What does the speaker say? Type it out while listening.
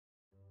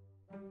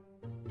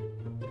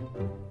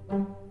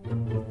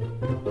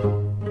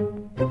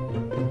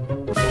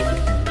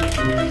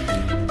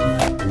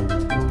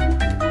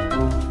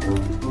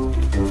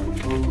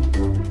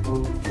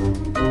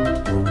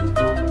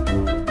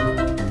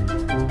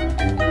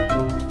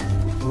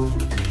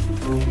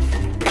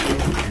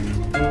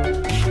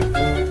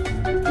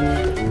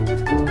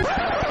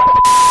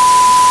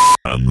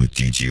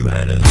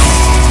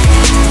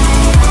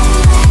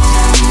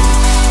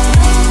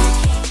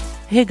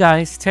Hey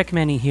guys,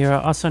 Techman here,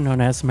 also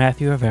known as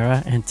Matthew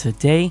Rivera, and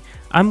today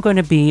I'm going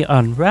to be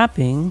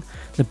unwrapping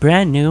the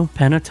brand new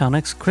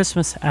Pentatonix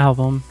Christmas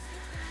album,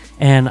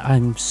 and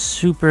I'm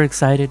super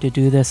excited to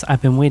do this.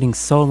 I've been waiting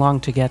so long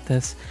to get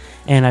this,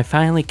 and I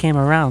finally came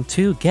around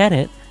to get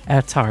it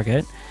at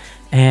Target,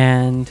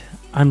 and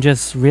I'm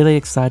just really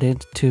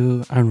excited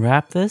to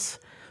unwrap this.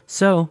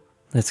 So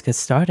let's get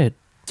started.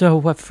 So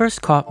what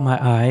first caught my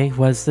eye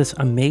was this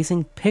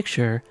amazing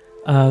picture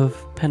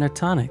of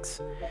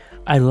Pentatonix.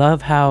 I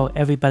love how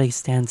everybody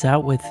stands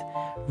out with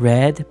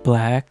red,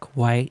 black,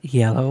 white,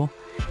 yellow,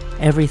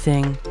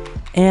 everything.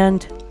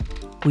 And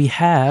we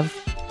have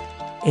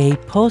a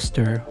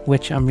poster,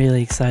 which I'm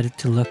really excited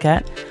to look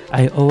at.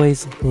 I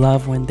always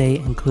love when they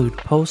include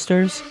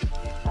posters.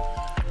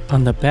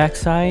 On the back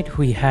side,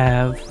 we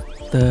have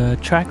the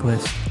track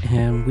list,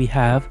 and we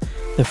have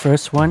the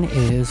first one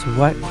is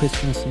What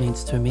Christmas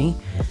Means to Me.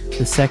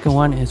 The second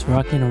one is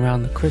Rocking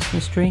Around the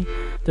Christmas Tree.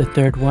 The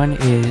third one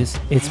is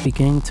It's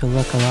Beginning to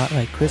Look a Lot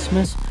Like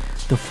Christmas.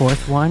 The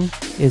fourth one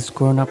is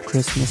Grown Up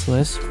Christmas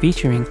List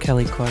featuring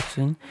Kelly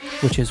Clarkson,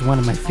 which is one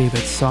of my favorite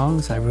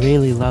songs. I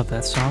really love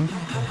that song.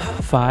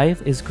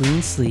 5 is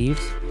Green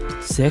Sleeves.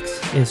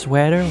 6 is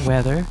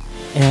Weather,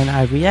 and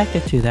I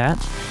reacted to that.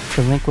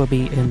 The link will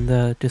be in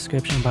the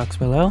description box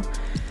below.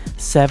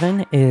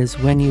 7 is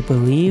When You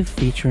Believe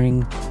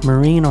featuring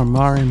Maureen or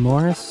Marin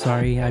Morris.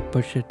 Sorry, I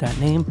butchered that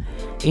name.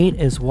 8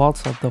 is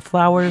Waltz of the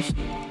Flowers.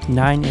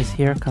 9 is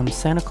Here Comes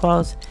Santa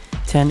Claus.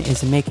 10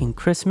 is Making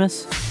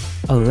Christmas.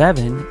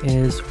 11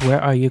 is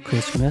Where Are You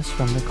Christmas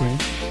from The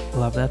Grinch.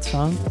 Love that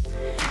song.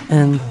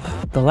 And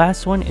the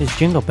last one is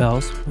Jingle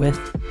Bells with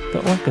the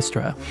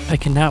orchestra. I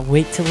cannot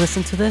wait to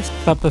listen to this,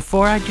 but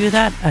before I do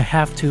that, I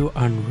have to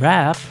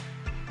unwrap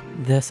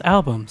this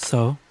album.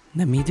 So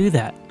let me do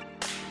that.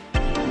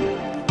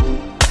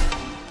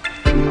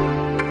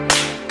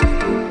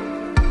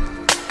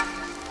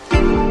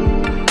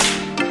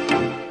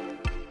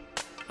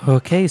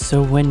 Okay,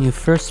 so when you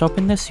first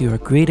open this, you are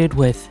greeted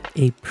with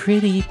a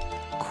pretty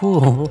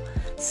cool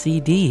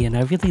CD, and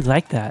I really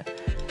like that.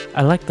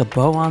 I like the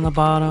bow on the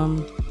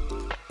bottom.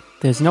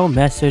 There's no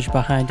message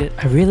behind it.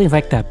 I really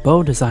like that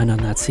bow design on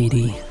that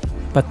CD.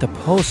 But the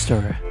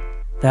poster,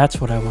 that's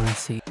what I want to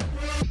see.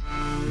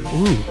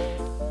 Ooh,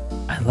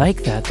 I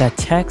like that. That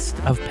text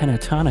of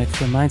Pentatonix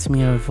reminds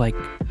me of like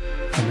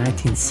the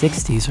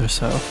 1960s or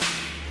so.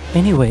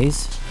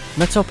 Anyways,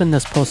 let's open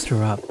this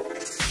poster up.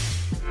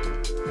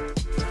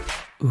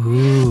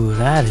 Ooh,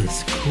 that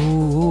is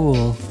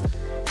cool.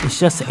 It's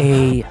just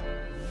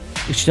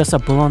a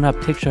blown up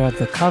picture of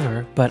the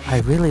cover, but I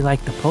really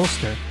like the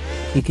poster.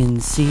 You can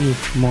see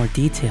more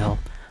detail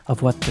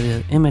of what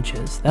the image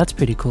is. That's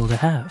pretty cool to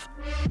have.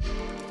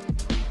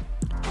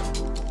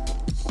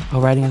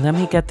 Alrighty, let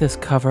me get this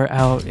cover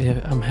out.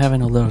 I'm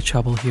having a little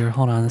trouble here.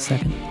 Hold on a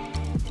second.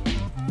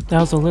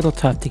 That was a little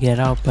tough to get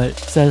out, but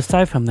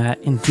aside from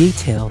that, in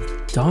detail,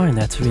 darn,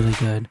 that's really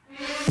good.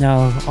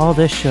 Now, all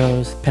this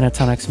shows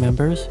Pentatonix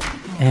members,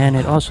 and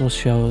it also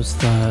shows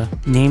the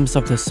names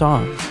of the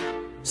songs.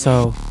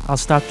 So, I'll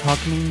stop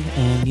talking,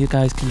 and you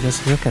guys can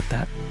just look at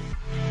that.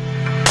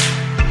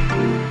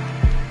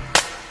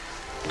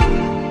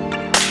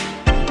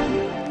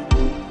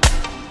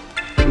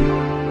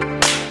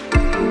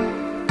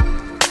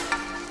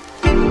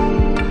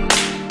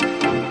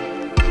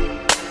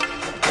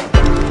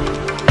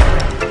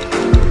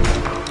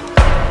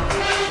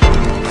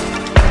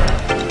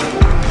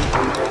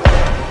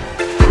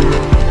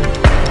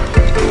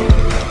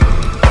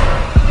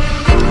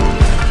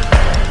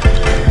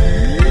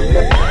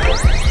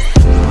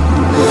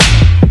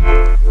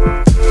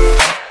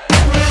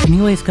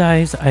 Anyways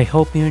guys, I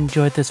hope you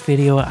enjoyed this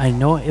video. I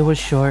know it was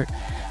short,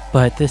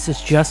 but this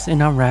is just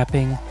an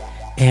unwrapping,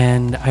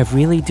 and I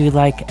really do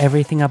like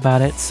everything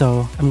about it.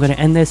 So I'm going to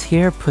end this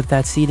here, put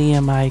that CD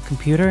in my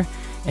computer,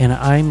 and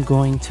I'm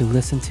going to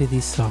listen to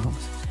these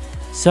songs.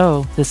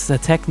 So this is a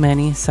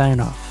Techman sign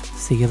off.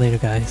 See you later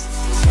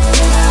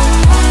guys.